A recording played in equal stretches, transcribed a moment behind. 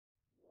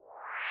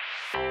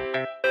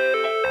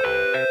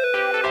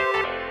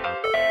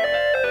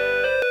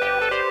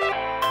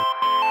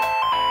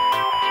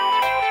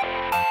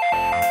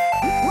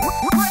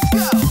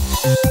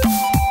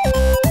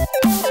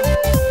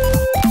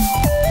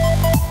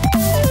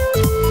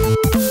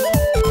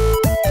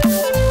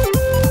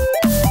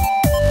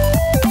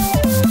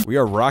We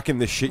are rocking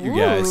this shit, you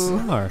guys. So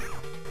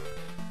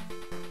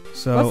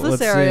what's this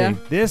let's area? see.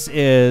 This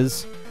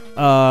is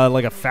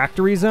like a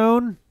factory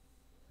zone.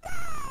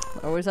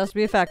 Always has to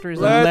be a factory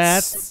zone.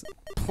 Let's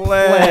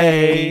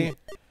play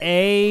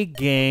a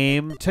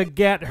game to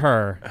get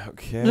her.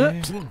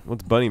 Okay.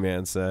 What's Bunny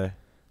Man say?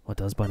 What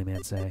does Bunny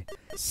Man say?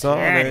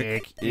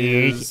 Sonic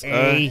is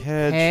a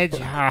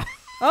hedgehog.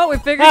 Oh, we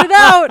figured it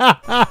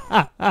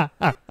out.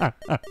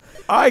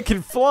 I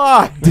can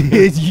fly.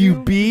 Did you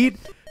beat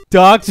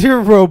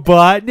Dr.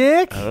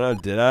 Robotnik? I don't know.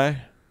 Did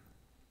I?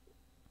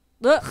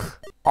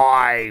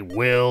 I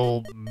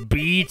will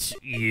beat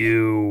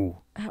you.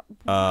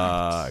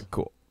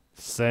 Cool.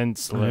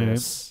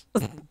 Senseless.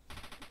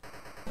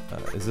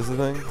 Is this a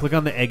thing? Click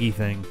on the eggy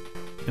thing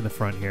in the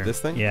front here. This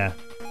thing? Yeah.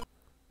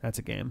 That's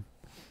a game.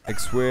 Egg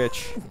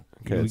switch. Okay,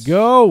 Here we it's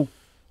go.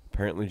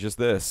 Apparently just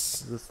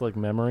this. Is this like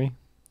memory?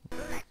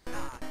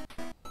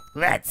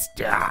 Let's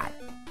start.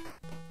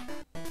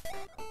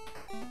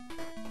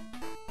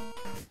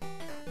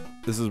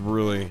 This is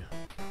really...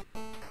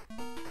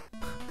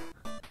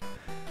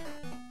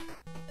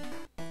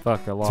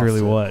 Fuck, I lost It's really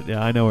it. what?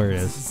 Yeah, I know where it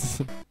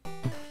is.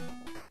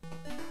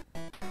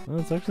 Well,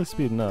 it's actually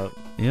speeding up.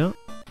 Yeah.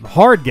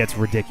 Hard gets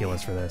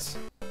ridiculous for this.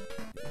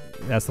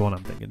 That's the one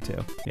I'm thinking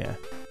too. Yeah.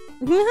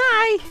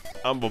 Hi.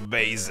 I'm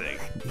amazing.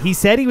 He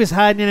said he was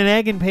hiding in an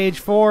egg in page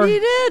 4. He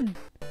did.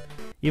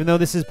 Even though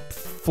this is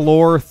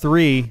floor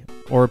 3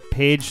 or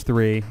page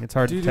 3, it's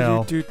hard to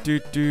tell.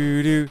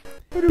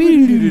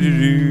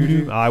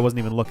 Oh, I wasn't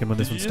even looking when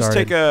this Did one you just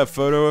started. take a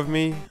photo of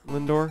me,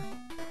 Lindor?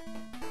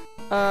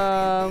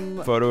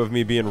 I Photo of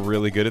me being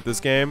really good at this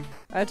game?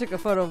 took a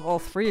photo of all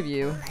 3 of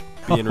you.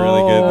 Being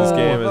really good at this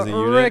game as a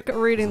unit? Rick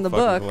reading the As a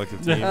fucking book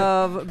collective team?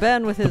 of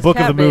Ben with his book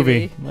of cat the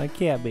movie. baby, My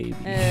cat baby.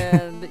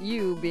 and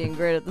you being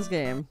great at this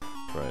game.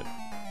 Right.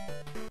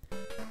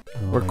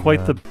 Oh We're my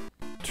quite God. the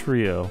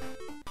trio.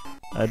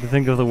 I had to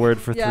think of the word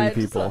for Yeah,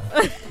 3 people.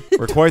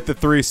 We're quite the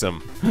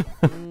threesome.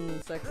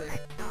 Sexy.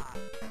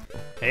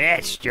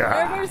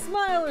 Extra. Everybody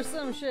smile or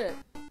some shit.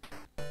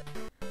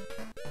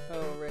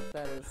 Oh, Rick,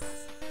 that is.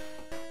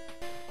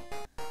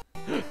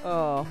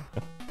 Oh.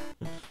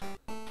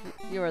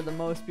 You are the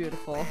most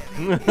beautiful.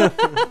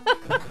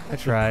 I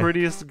tried.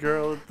 Prettiest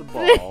girl at the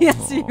ball.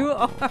 Yes, you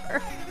are.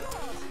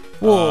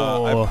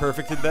 Whoa. I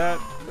perfected that.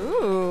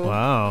 Ooh.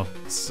 Wow.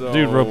 So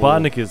Dude,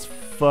 Robotnik is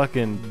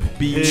fucking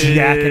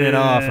Jacking it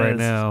off right pissed.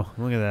 now.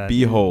 Look at that.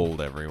 Behold,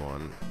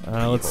 everyone.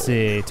 Let's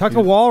see. Talk to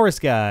Walrus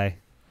guy.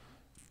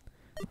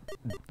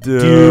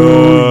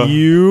 Duh. Do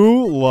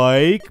you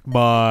like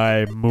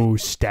my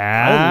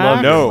mustache? I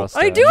love No. your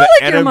mustache. I do The like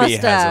your enemy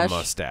mustache. has a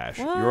mustache.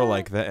 You're What?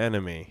 like the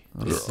enemy.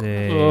 Let's see.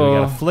 We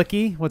got a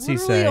flicky. What's he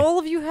Literally, say? all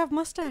of you have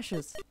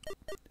mustaches.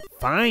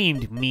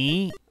 Find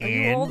me Are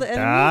you in all the the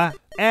enemy?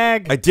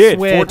 egg I did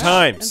 4 switch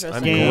times. I'm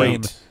Interesting. game.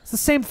 great. It's the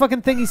same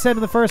fucking thing he said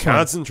in the first one.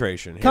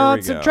 Concentration. Here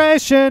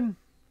Concentration.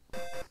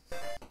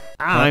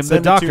 I'm the Send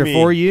it to doctor me.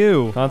 for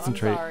you.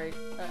 Concentrate. I'm sorry. we go.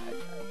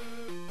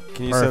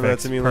 Can you send that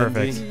Perfect, to me, perfect.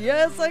 Lindsay?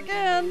 Yes, I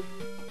can.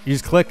 You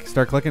just click.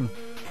 Start clicking.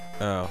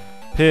 Oh.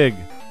 Pig.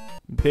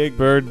 Pig,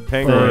 Bird.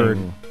 penguin,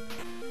 Thing.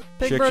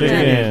 Big Chicken. Bird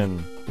Man.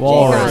 Chicken.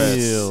 Walrus.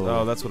 Seal.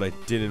 Oh, that's what I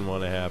didn't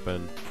want to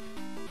happen.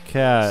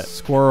 Cat.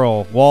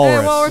 Squirrel.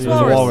 Walrus. walrus, There's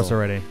a walrus. walrus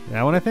already.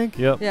 That one, I think?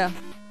 Yep. Yeah.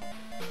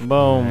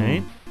 Boom.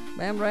 Right.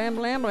 Blam, blam,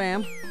 blam,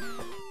 blam.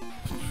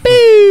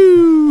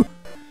 Boo!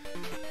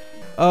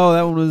 Oh,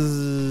 that one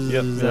was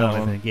Yep, that that one, I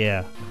one. think.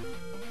 Yeah.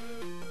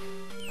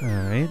 All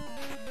right.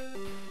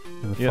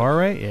 On the Yep. far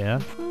right, yeah.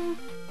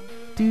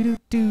 Do do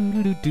do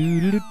do do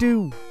do do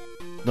do.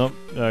 Nope.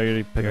 Oh, you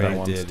already picked Here, that I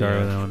one. did. Start yeah.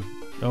 with that one.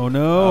 Oh Oh,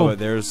 no! but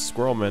there's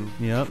Squirrelman.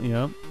 Yep,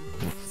 yep.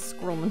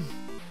 Scrollman.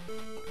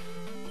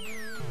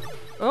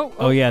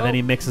 Oh yeah, then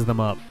he mixes them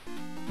up.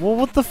 Well,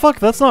 what the fuck?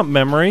 That's not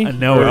memory.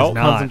 No, Well, it's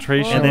not.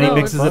 Concentration. And then he No,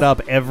 mixes it's it up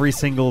every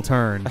single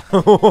turn,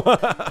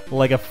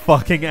 like a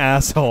fucking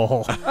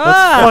asshole.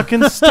 Ah!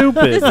 Fucking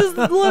stupid. This is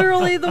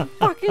literally the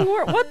fucking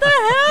word. What the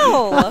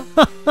hell?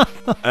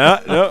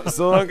 No,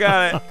 still don't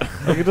got it.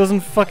 Like, it doesn't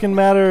fucking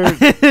matter.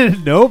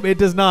 Nope, it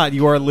does not.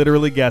 You are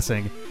literally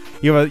guessing.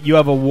 You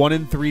have a 1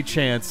 in 3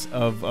 chance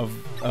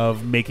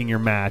of making your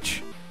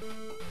match.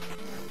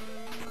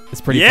 It's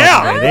pretty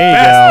Yeah! fucking great.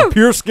 There you go.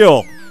 Pure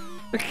skill.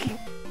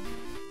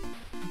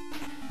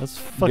 That's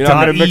You're fucking. not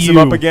gonna mix them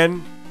up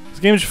again? This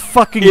game's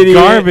fucking Idiot.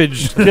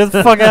 garbage. Get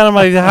the fuck out of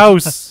my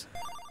house,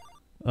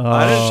 Oh.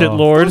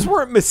 shitlord. Those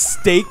weren't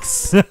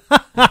mistakes.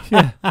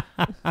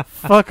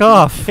 Fuck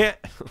off. Can't-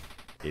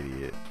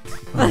 Idiot.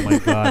 Oh my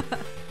god.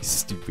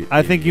 Stupid.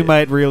 I think you idiot.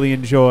 might really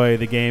enjoy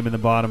the game in the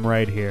bottom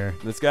right here.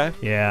 This guy?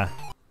 Yeah.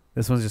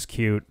 This one's just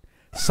cute.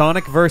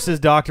 Sonic versus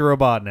Dr.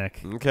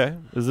 Robotnik. Okay.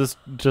 Is this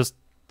just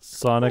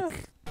Sonic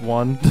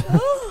 1?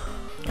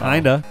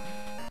 Kinda.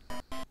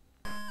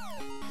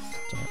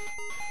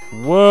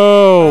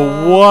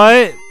 Whoa,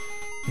 what?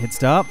 Hit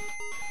stop.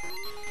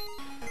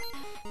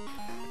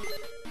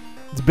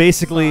 It's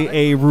basically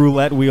a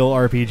roulette wheel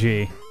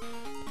RPG.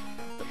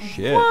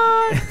 Shit.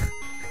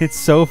 It's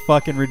so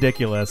fucking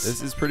ridiculous.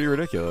 This is pretty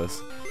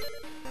ridiculous.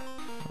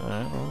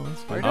 Alright, well,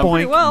 that's We're good. doing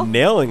pretty Boink. well.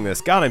 Nailing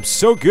this. God, I'm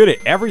so good at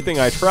everything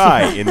I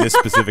try in this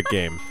specific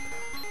game.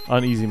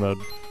 On easy mode.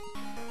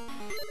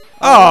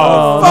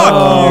 Oh, fuck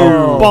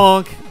Oh.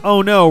 Bonk.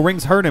 Oh no,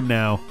 rings hurt him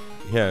now.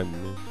 you. Yeah.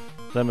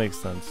 That makes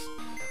sense.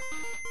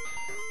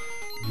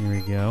 Here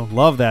we go.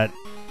 Love that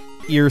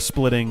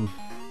ear-splitting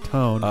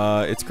tone.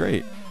 It's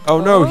great.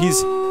 Oh no,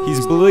 he's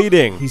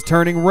bleeding. He's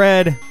turning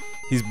red.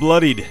 He's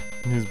bloodied.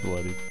 He's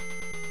bloody.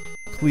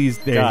 Please,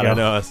 there God, you I go.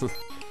 know. That's-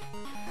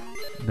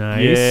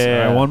 Nice.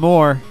 Yeah. All right, one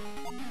more.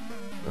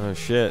 Oh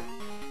shit.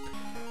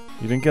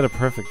 You didn't get it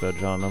perfect though,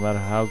 John, no matter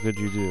how good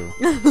you do.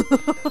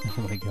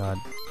 Oh my god.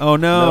 Oh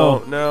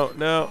no.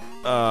 No.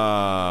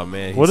 Oh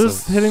man. What he's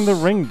does so hitting the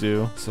ring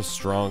do? So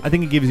strong. I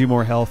think it gives you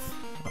more health.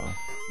 Oh.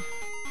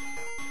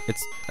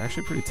 It's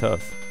actually pretty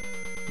tough.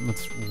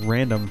 That's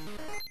random.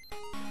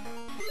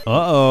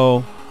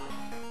 Uh-oh.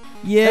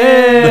 Yeah.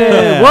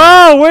 Hey!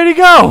 Whoa, where'd he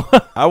go?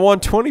 I won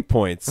 20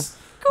 points.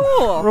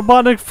 Cool.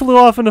 Robotnik flew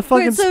off into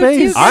fucking so do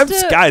you space. get I'm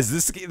to- guys.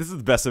 This is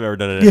the best I've ever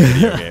done in a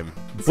video game.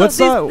 So What's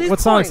these what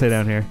song say points,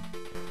 down here?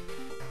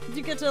 Do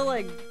you get to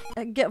like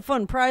get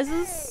fun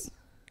prizes?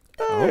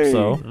 I hope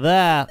so.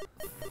 The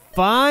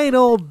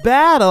final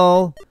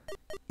battle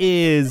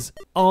is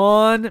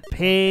on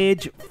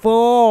page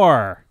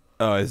 4.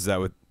 Oh, is that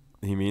what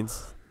he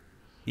means?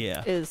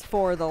 Yeah. Is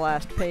for the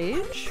last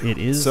page. It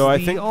is. So I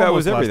the think that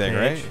was almost last everything,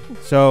 page.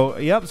 right? So,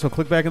 yep. So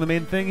click back on the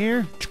main thing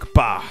here.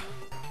 Bah.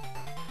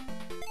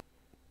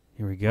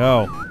 Here we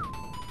go.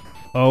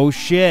 Oh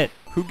shit!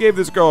 Who gave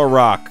this girl a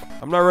rock?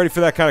 I'm not ready for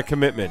that kind of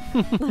commitment.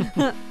 Gotta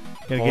Hold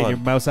get on. your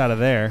mouse out of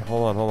there.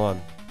 Hold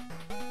on.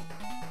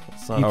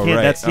 It's You not- Oh, can't.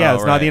 right. That's Oh,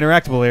 that's not the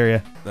right. interactable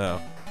area. No.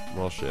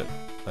 Well, shit.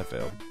 I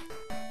failed.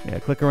 Yeah,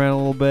 click around a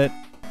little bit.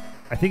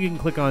 I think you can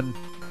click on.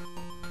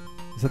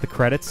 Is that the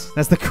credits?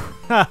 That's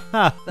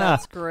the.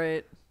 That's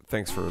great.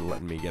 Thanks for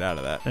letting me get out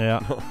of that. Yeah.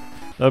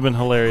 That would have been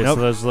hilarious. Nope.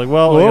 So I was just like,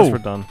 well, I Whoa. guess we're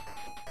done.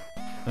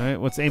 All right.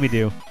 What's Amy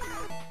do?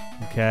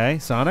 Okay,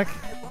 Sonic.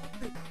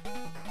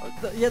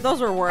 Yeah, those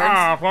were words.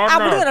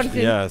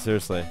 Yeah,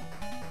 seriously.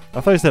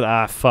 I thought you said,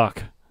 ah,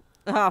 fuck.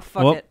 Ah,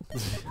 fuck Whoop.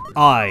 it.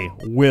 I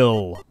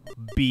will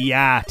be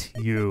at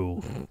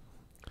you.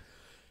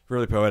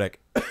 Really poetic.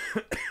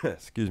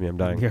 Excuse me, I'm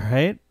dying. You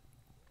right?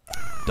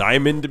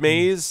 Diamond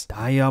maze.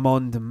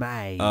 Diamond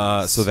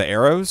Maze. So the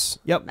arrows.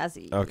 Yep.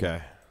 Messy.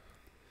 Okay.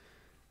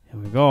 Here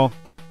we go.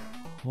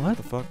 What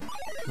the fuck?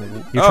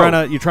 You're Oh. trying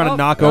to Oh,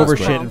 knock that was over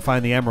cool. shit and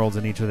find the emeralds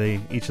in each of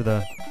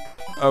the.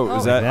 Oh,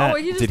 is Oh, that? that. Oh,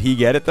 wait, you just Did he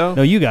get it though?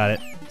 No, you got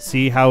it.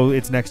 See how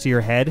it's next to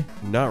your head?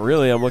 Not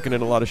really. I'm looking at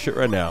a lot of shit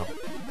right now.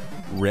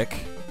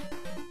 Rick.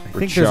 I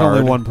think there's only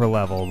Richard. one per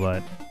level,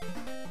 but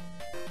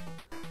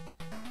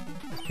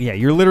yeah,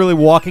 you're literally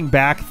walking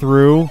back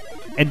through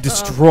and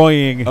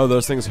destroying. Oh,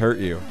 those things hurt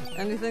you.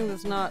 anything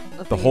that's not a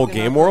The thing whole you can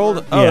game knock world?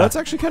 over. Oh, Yeah. that's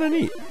actually kind of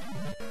neat.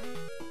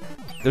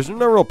 There's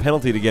no real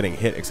penalty to getting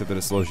hit except that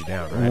it slows you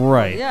down, right?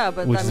 Right. Yeah,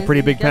 but which that is a means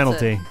pretty he big gets it.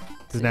 penalty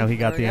because See, now he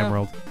got there the we go.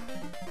 emerald.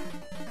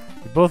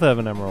 We both have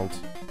an emerald.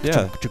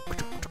 Yeah. I'm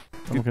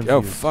confused.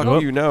 Oh, fuck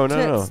Nope. you. No.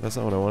 Tits. That's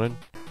not what I wanted.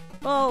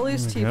 Well, at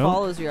least There he we go.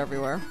 follows you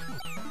everywhere.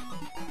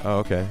 Oh,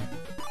 okay.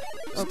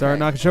 Start Okay.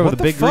 knocking shit over. What The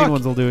the big green fuck?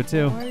 ones will do it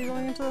too. Why are you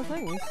going into the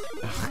things?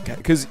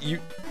 Because you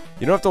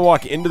don't have to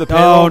walk into the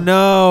panel. Oh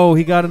no,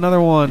 he got another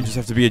You one. just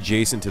have to be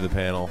adjacent to the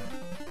panel.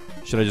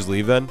 Should I just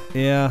leave then?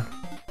 Yeah.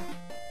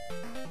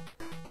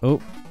 Oh.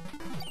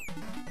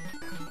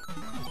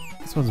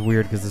 This one's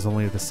weird because there's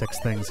only the 6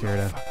 things here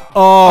to.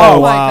 Oh, my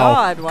wow.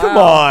 god, wow. Come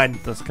on.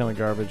 That's kind of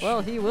garbage.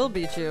 Well, he will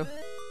beat you.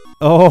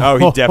 Oh,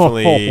 He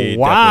definitely.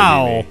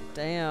 wow. Definitely beat me.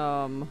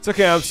 Damn. It's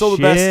okay. I'm still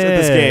the best at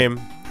this Shit.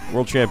 game.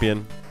 World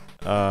champion.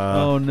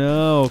 Oh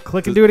no!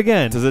 Click and do it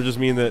again. Does that just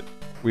mean that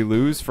we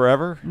lose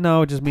forever?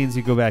 No, it just means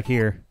you go back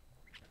here.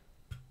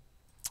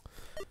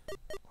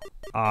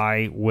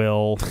 I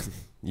will.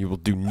 You will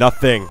do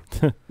nothing.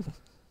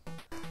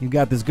 You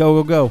got this.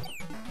 Go, go, go.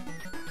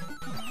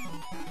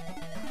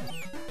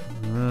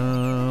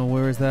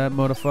 Where is that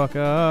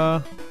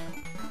motherfucker?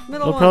 Middle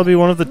It'll one. probably be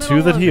one of the Middle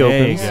 2 that one. he There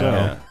you opens. go. So.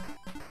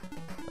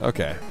 Yeah.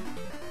 Okay.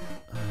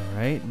 All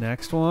right,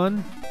 next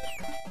one.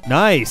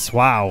 Nice.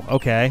 Wow.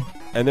 Okay.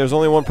 And there's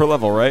only one per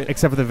level, right?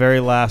 Except for the very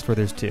last where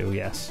there's 2.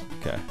 Yes.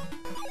 Okay.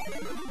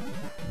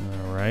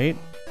 All right.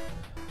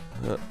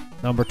 Uh.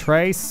 Number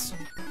trace.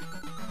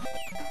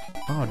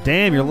 Oh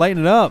damn! You're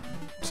lighting it up.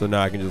 So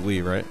now I can just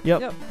leave, right?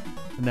 Yep. Yep.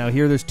 And now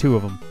here there's 2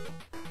 of them.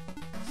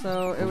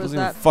 So it It was doesn't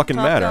that even fucking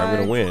top matter. guy. I'm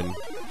gonna win.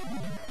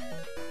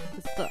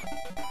 It's the-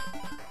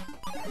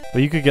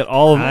 But you could get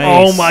all of them.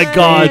 Nice. Oh my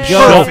god, Hey.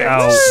 shut Perfect.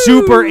 out.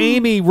 Super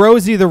Amy,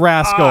 Rosie the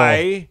Rascal.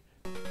 I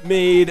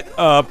made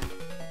up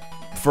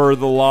for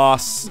the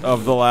loss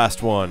of the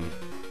last one.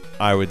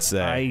 I would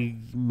say.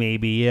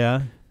 Maybe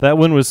yeah. That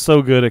win was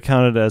so good it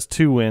counted as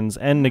 2 wins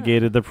and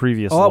negated the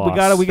previous Oh, loss.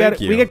 we got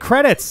Thank you. we get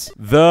credits.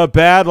 The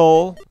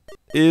battle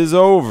is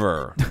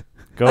over.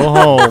 Go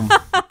home.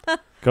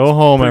 Go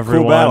home, Pretty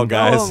everyone. cool battle, Go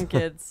guys. home,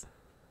 kids.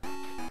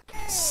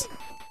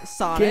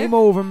 Sonic. Game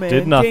over, man.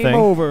 Did nothing. Game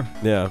over.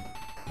 Yeah.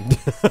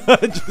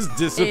 Just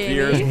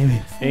disappears.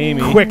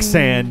 Amy.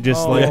 Quicksand,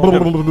 just like.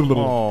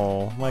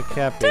 Oh, my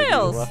cat baby.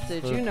 Tails, left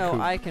did the you know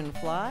coop. I can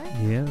fly?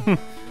 Yeah.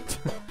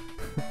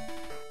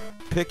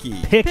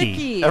 Picky.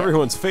 Picky.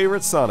 Everyone's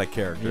favorite Sonic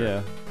character.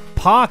 Yeah.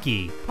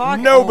 Pocky.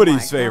 Pocket- Nobody's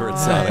oh my favorite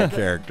God. Sonic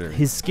character.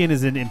 His skin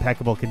is in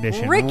impeccable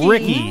condition.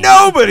 Ricky.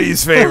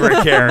 Nobody's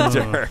favorite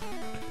character.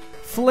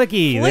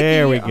 Flicky. Flicky.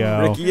 There we Oh.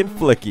 go. Ricky and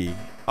Flicky.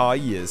 Oh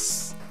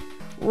yes.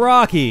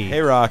 Rocky. Hey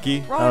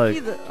Rocky.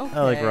 Rocky like- the, okay.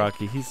 I like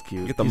Rocky. He's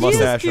cute. Get the He is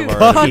mustache cute.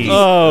 of our Cucky.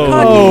 Oh,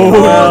 Cucky. Oh,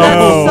 Oh, that's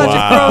no. such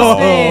a gross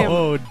name.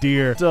 Oh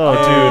dear. Oh,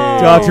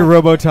 Hey. Dr.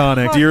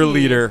 Robotonic. Dear Cucky.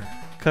 leader.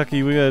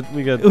 Cucky, we got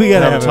We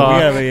gotta have it. talk. We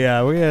gotta,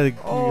 yeah, we gotta. We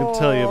can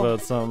tell you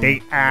about something.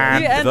 Date You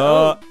end-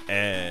 The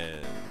end.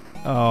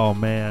 Oh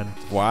man.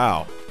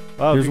 Wow.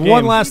 Wow, There's good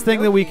one game. last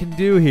thing that we can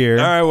do here.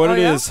 All right, what oh, it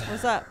yeah? is?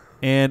 What's that?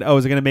 And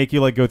is it gonna make you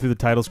like go through the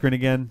title screen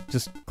again?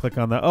 Just click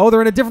on that. Oh,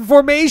 they're in a different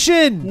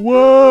formation.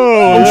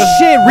 Whoa! Oh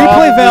shit!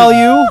 Replay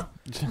value.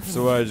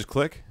 So I just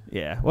click.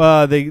 Yeah.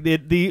 Well,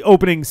 the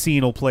opening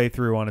scene will play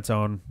through on its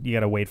own. You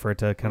gotta wait for it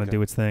to kind of Okay.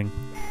 do its thing.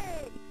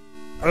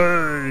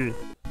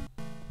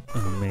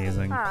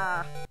 Amazing.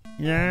 Ah.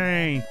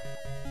 Yay!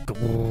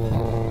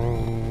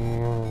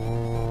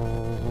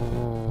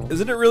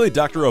 Isn't it really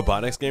Dr.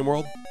 Robotnik's Game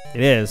World? It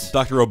is.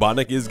 Dr.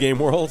 Robotnik is Game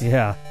World.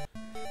 Yeah.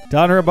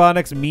 Donna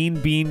Robotnik's Mean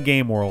Bean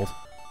Game World.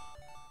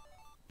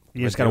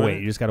 You just Wait, gotta do wait.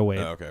 it? You just gotta wait.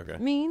 Oh, okay.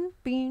 Mean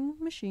Bean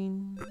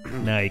Machine.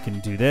 Now you can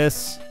do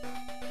this.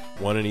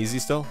 One and easy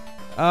still?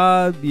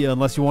 Yeah,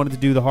 unless you wanted to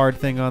do the hard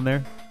thing on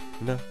there.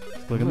 No.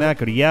 Click on that.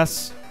 Go to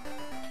yes.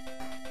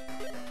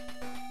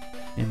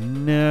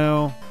 And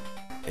now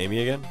Amy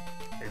again?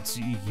 it's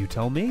you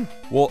tell me.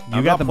 Well,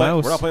 You got the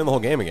mouse. We're not playing the whole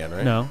game again,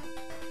 right? No.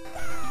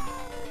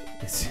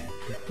 It's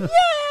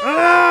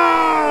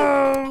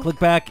Click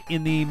back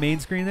in the main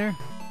screen there.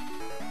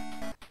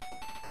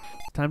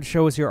 Time to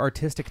show us your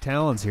artistic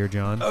talents here,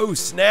 John. Oh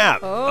snap!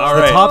 Oh. All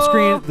The right. top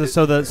screen,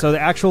 so the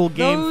actual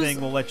game Those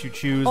thing will let you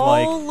choose All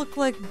like look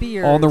like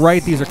beers. on the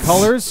right. These are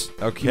colors.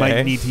 Okay. You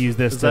might need to use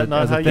this Is that to,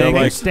 not as how a you thing. They're like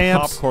like There's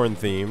stamps. popcorn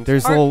themed.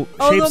 There's Are- little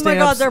oh, shape oh my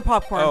god, stamps. they're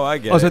popcorn. Oh, I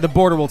get Oh, it. sorry, the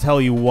border will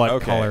tell you what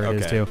Okay, color it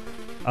is okay.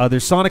 too.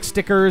 There's Sonic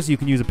stickers. You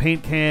can use a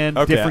paint can,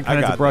 Okay, different I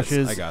kinds got of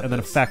brushes, this, I got and then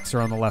this. effects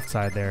are on the left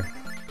side there.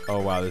 Oh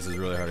wow, this is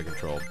really hard to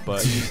control.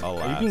 But Are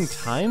alas. you being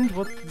timed?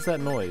 What is that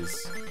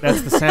noise?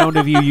 That's the sound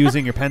of you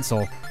using your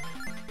pencil.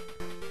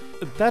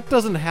 That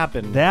doesn't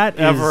happen. That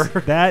ever.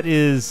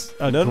 is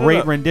a No, no, great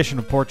no. rendition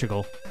of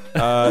Portugal.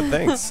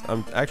 Thanks.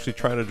 I'm actually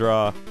trying to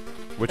draw.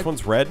 Which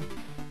one's red?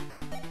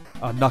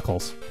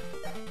 Knuckles.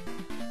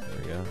 There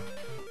we go.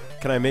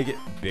 Can I make it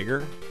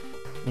bigger?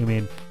 You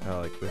mean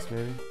Like this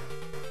maybe?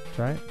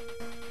 try it?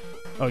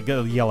 Oh,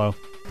 go yellow.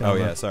 Oh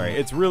yeah, sorry.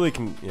 It's really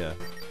yeah.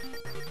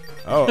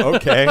 Oh,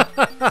 okay.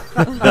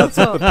 That's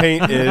what the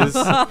paint is.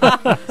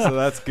 So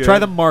that's good. Try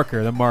the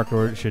marker. The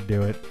marker should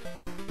do it.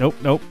 Nope,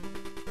 nope.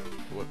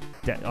 What?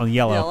 On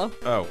yellow. Yellow.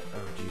 Oh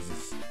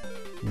Jesus.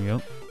 There you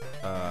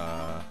go.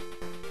 Uh,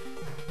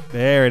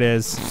 There it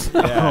is.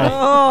 yeah.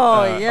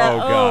 Oh, yeah. oh,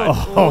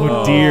 God.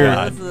 Oh,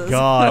 dear this is-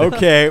 God.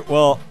 Okay,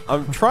 well,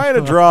 I'm trying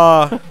to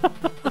draw.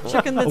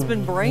 Chicken that's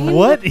been brained?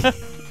 What?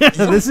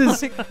 This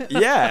is.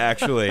 Yeah,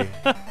 actually.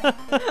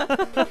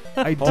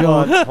 I Hold don't.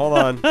 on. Hold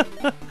on.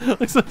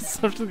 Looks like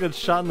something got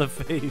shot in the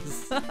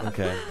face.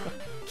 Okay.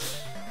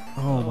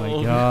 Oh my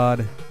Oh.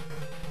 God.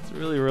 It's a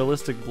really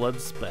realistic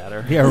blood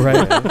spatter. Yeah,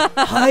 right.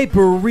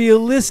 Hyper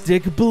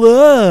realistic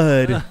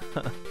blood.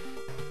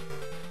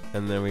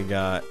 And then we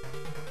got.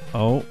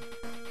 Oh.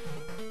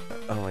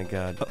 Oh my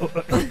God.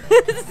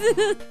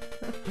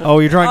 Oh,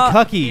 you're drawing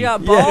Cucky. You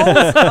got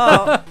balls?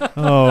 Oh.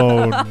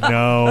 Oh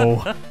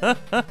no.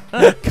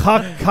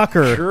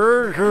 Cucker.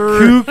 Curry.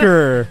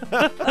 Cougar.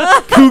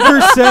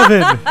 Cougar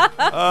 7.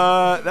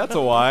 That's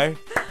a Y.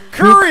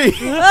 Curry.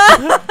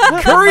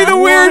 Curry the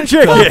weird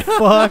chicken.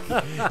 Fuck.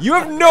 You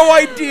have no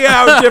idea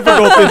how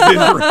difficult this is,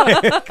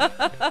 Rick.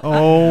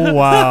 Oh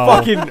wow.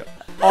 Fucking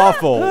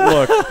awful.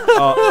 Look.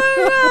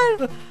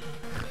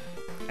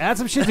 Add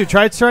some shit to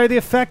try the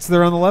effects.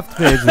 They're on the left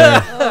page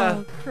there.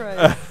 Oh,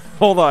 Christ.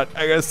 Hold on.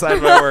 I gotta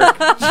sign my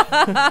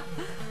work.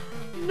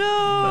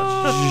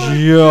 No.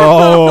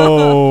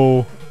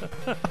 Yo.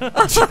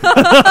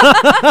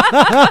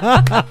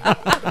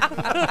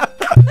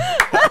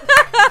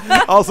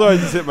 Also, I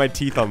just hit my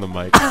teeth on the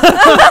mic.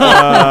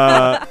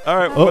 All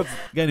right. Oh, What's,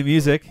 got any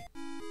music?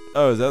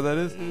 oh, is that what that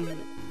is?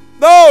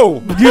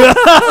 No!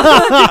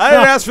 I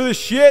didn't ask for this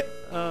shit.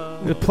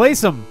 Play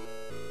some.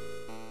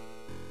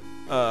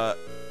 Why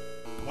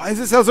does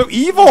it sound so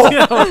evil?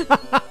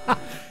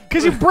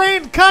 Cause you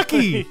brained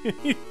Cucky.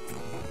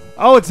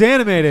 Oh, it's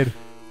animated.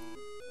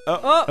 Oh.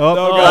 Oh, Oh,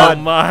 Oh God.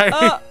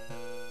 my!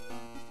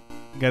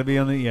 Gotta be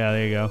on the. Yeah,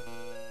 there you go.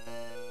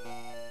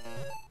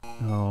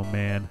 Oh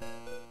man.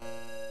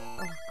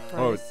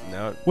 Oh, Christ.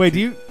 now Wait, do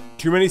you?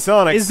 too many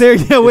Sonics. Is there?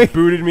 Yeah, It wait.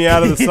 booted me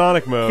out of the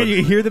Sonic mode. Can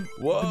you hear the?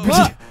 Whoa.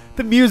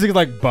 The music is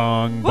like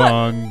bong, What?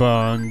 bong,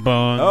 bong,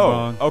 bong, Oh,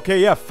 bong. okay,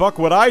 yeah, fuck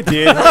what I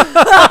did.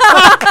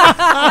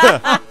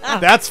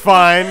 That's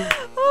fine.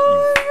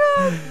 Oh,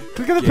 my God.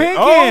 Look at the Yeah. paint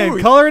can.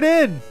 Oh. Color it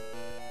in.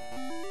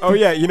 Oh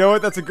yeah, you know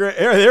what? That's a great.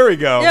 There we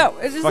go. Yeah,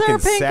 is there Fucking a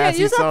paint can?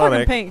 sassy Use that fucking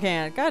Sonic. paint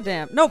can.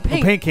 Goddamn. No, Oh,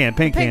 paint. paint can.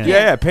 Paint can.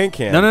 Yeah, paint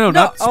can. No,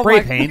 not Oh spray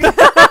my- paint.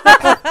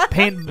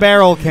 Paint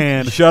barrel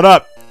can. Shut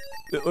up.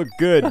 It looked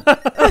good.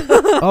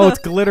 Oh, it's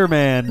Glitter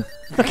Man.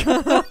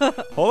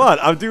 Hold on,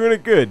 I'm doing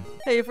it good.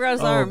 Hey, you forgot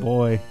his Oh arm.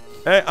 boy.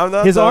 Hey, I'm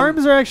not. His done.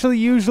 arms are actually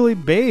usually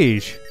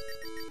beige,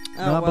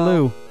 Oh, not well,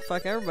 blue.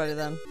 Fuck everybody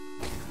then.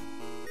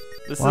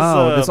 This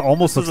Wow, is this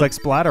almost this looks is like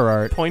splatter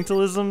art.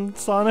 pointillism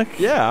Sonic.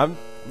 Yeah,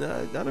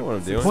 I know what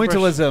I'm doing.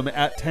 Pointillism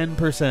at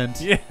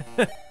 10%.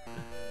 Yeah.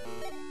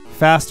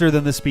 Faster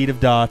than the speed of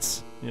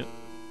dots. Yep.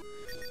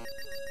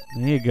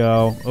 There you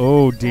go.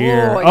 Oh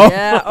dear. Oh,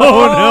 yeah.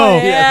 Oh,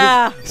 no.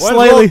 Yeah.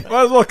 Slightly,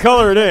 Might as well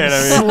color it in.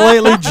 I mean,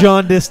 slightly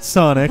jaundiced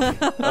Sonic.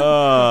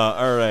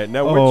 all right.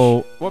 Now,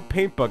 Oh. what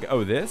paint bug?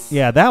 Oh, this.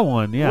 Yeah, that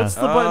one. Yeah. What's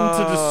the button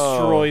to Oh.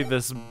 destroy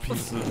this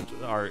piece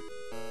of art?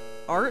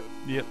 Art?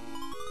 Yep.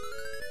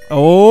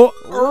 Oh.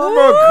 Oh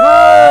my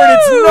god!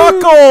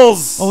 It's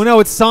Knuckles. Oh no,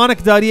 it's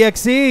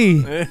Sonic.exe.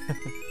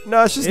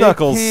 No, it's just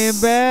Knuckles. It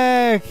came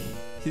back.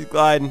 He's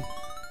gliding.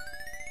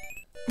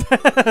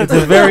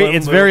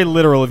 It's very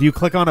literal. If you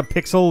click on a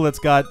pixel that's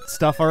got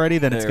stuff already,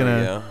 then it's There we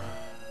gonna.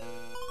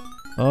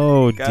 go.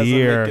 Oh Guys, I'm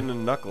dear. making the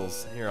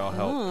Knuckles. Here, I'll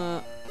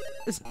help.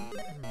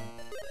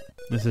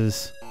 This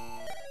is.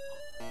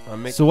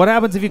 I'm making. So what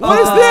happens if you? What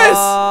click is this?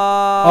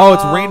 Oh,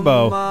 it's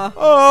rainbow.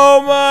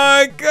 Oh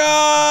my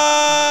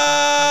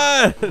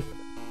god!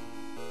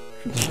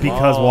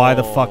 Because why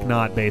the fuck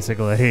not?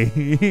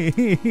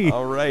 Basically.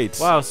 All right.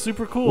 Wow,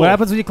 super cool. What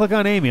happens when you click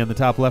on Amy on the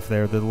top left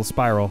there, the little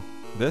spiral?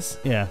 This?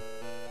 Yeah.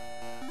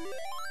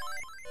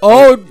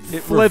 Oh,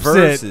 It flips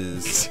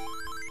reverses.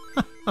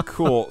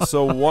 Cool.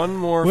 So one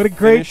more. What a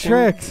great finishing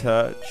trick.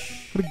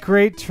 Touch. What a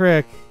great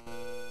trick.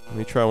 Let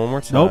me try one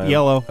more time. Nope,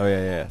 yellow. Oh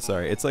yeah.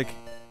 Sorry. It's like.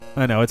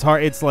 I know it's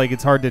hard. It's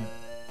hard to.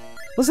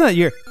 Listen to that.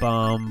 You're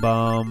bum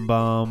bum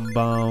bum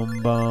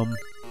bum bum.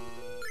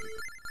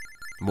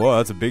 Whoa,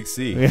 that's a big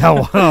C. Yeah, I'm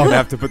gonna wow.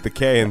 have to put the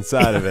K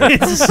inside of it.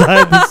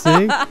 Inside the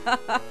C.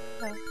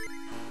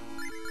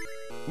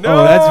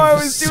 No, Oh, that's I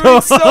was so-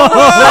 doing so well.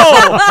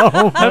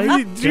 Oh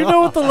my Do you know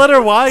what the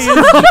letter Y is,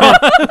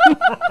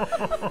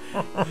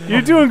 John?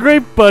 You're doing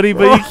great, buddy,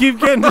 but you keep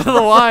getting to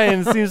the Y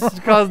and it seems to be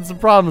causing some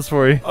problems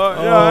for you.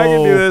 Yeah, I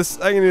can do this.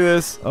 I can do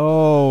this.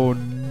 Oh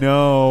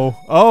no.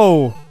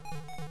 Oh.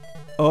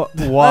 Oh.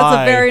 Why?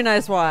 That's a very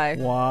nice Y.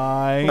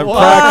 Why? I'm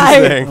Why?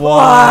 practicing.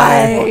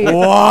 Why?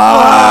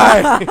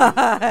 Why?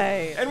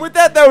 Why? And with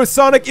that was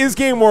Sonic is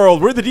Game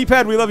World. We're the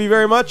D-Pad. We love you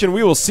very much, and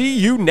we will see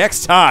you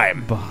next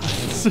time. Bye.